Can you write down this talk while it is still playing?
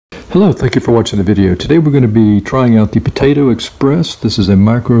Hello, thank you for watching the video. Today we're going to be trying out the Potato Express. This is a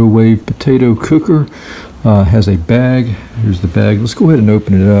microwave potato cooker. Has a bag. Here's the bag. Let's go ahead and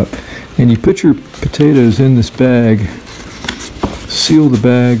open it up. And you put your potatoes in this bag, seal the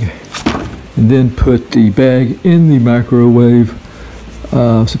bag, and then put the bag in the microwave.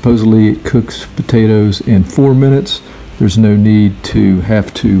 Supposedly it cooks potatoes in 4 minutes. There's no need to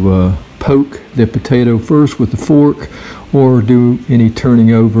have to poke the potato first with the fork or do any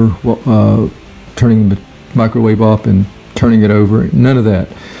turning over, turning the microwave off and turning it over. None of that.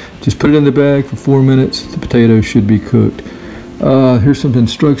 Just put it in the bag for 4 minutes. The potatoes should be cooked. Here's some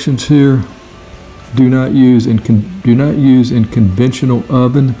instructions here. Do not use in conventional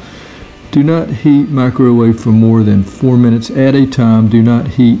oven. Do not heat microwave for more than 4 minutes at a time. Do not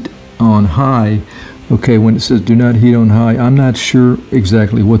heat on high. Okay, when it says do not heat on high, I'm not sure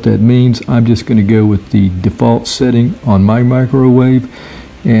exactly what that means. I'm just going to go with the default setting on my microwave.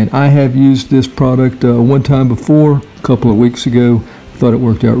 And I have used this product one time before, a couple of weeks ago. Thought it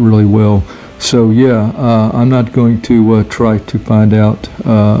worked out really well. So yeah, I'm not going to try to find out.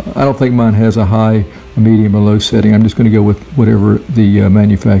 I don't think mine has a high, a medium, or low setting. I'm just going to go with whatever the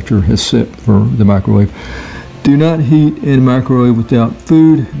manufacturer has set for the microwave. Do not heat in microwave without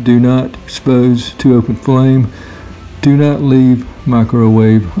food. Do not expose to open flame. Do not leave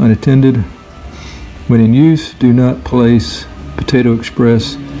microwave unattended. When in use, do not place Potato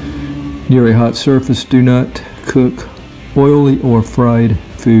Express near a hot surface. Do not cook oily or fried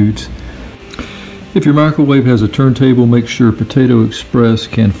foods. If your microwave has a turntable, make sure Potato Express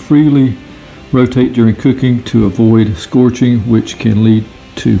can freely rotate during cooking to avoid scorching, which can lead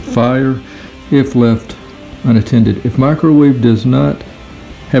to fire if left unattended. If microwave does not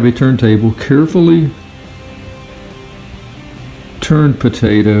have a turntable, carefully turn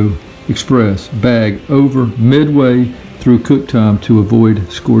Potato Express bag over midway through cook time to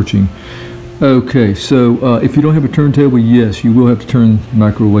avoid scorching. Okay, so if you don't have a turntable, yes, you will have to turn the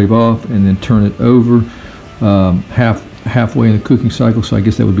microwave off and then turn it over halfway in the cooking cycle. So I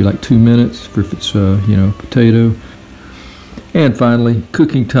guess that would be like 2 minutes if it's potato. And finally,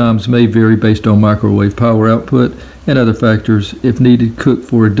 cooking times may vary based on microwave power output and other factors. If needed, cook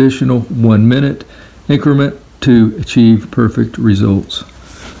for additional 1 minute increment to achieve perfect results.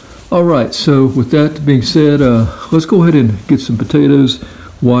 All right, so with that being said, let's go ahead and get some potatoes,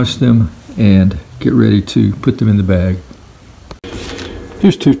 wash them, and get ready to put them in the bag.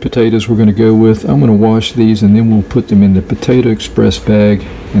 Here's 2 potatoes we're going to go with. I'm going to wash these and then we'll put them in the Potato Express bag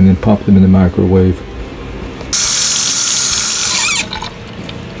and then pop them in the microwave.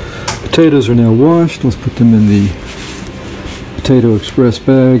 Potatoes are now washed. Let's put them in the Potato Express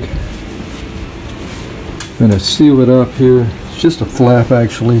bag. I'm going to seal it up here. It's just a flap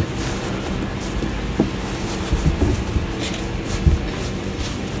actually.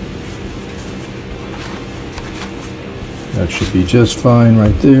 That should be just fine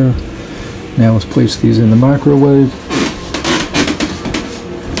right there. Now let's place these in the microwave.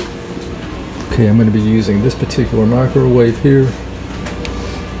 Okay, I'm going to be using this particular microwave here.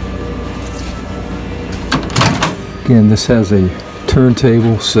 Again, this has a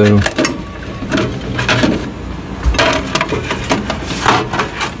turntable, so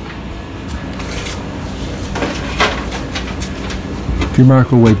if your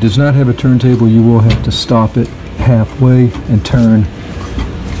microwave does not have a turntable, you will have to stop it halfway and turn.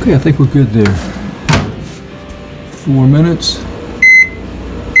 Okay, I think we're good there. 4 minutes.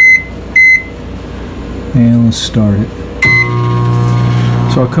 And let's start it.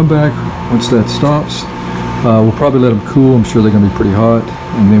 So I'll come back once that stops. We'll probably let them cool. I'm sure they're going to be pretty hot.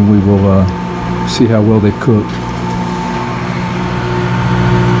 And then we will see how well they've cooked.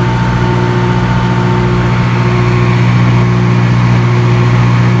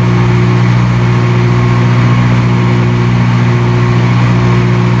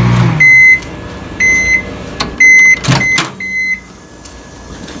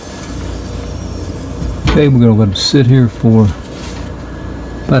 Okay, we're going to let them sit here for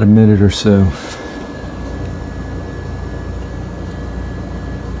about a minute or so.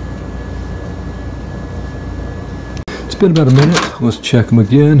 It's been about a minute. Let's check them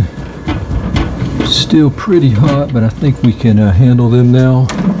again. Still pretty hot, but I think we can handle them now.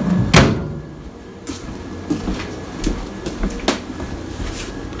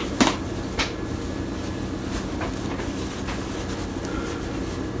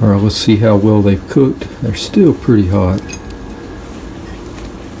 Alright, let's see how well they've cooked. They're still pretty hot.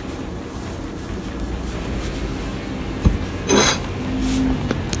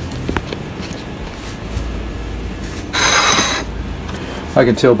 I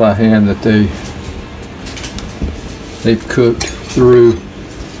can tell by hand that they've cooked through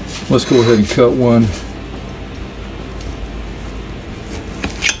Let's go ahead and cut one.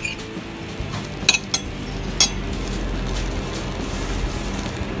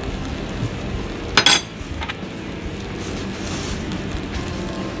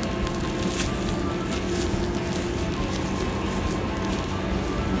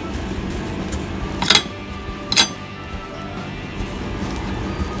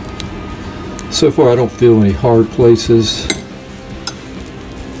 So far I don't feel any hard places.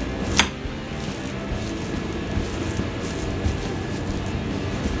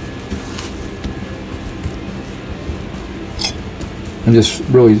 I'm just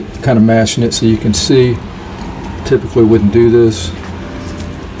really kind of mashing it so you can see. Typically wouldn't do this,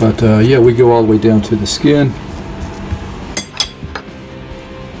 but yeah, we go all the way down to the skin.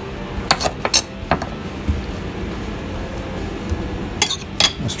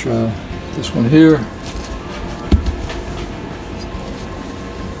 Let's try this one here.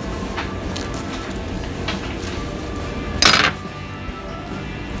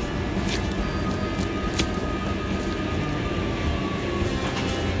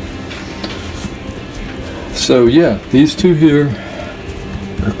 So yeah, these two here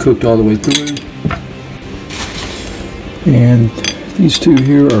are cooked all the way through, and these two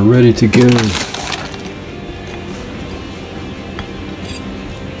here are ready to go.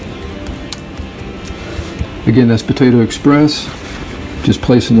 Again, that's Potato Express. Just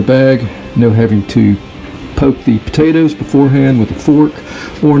place in the bag, no having to poke the potatoes beforehand with a fork,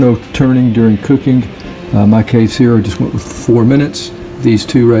 or no turning during cooking. My case here, I just went with 4 minutes. These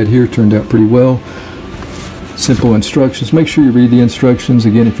two right here turned out pretty well. Simple instructions. Make sure you read the instructions.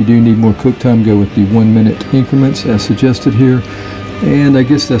 Again, if you do need more cook time, go with the 1 minute increments as suggested here. And I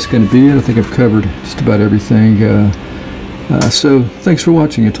guess that's going to be it. I think I've covered just about everything. So thanks for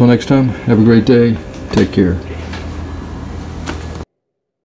watching. Until next time, have a great day. Take care.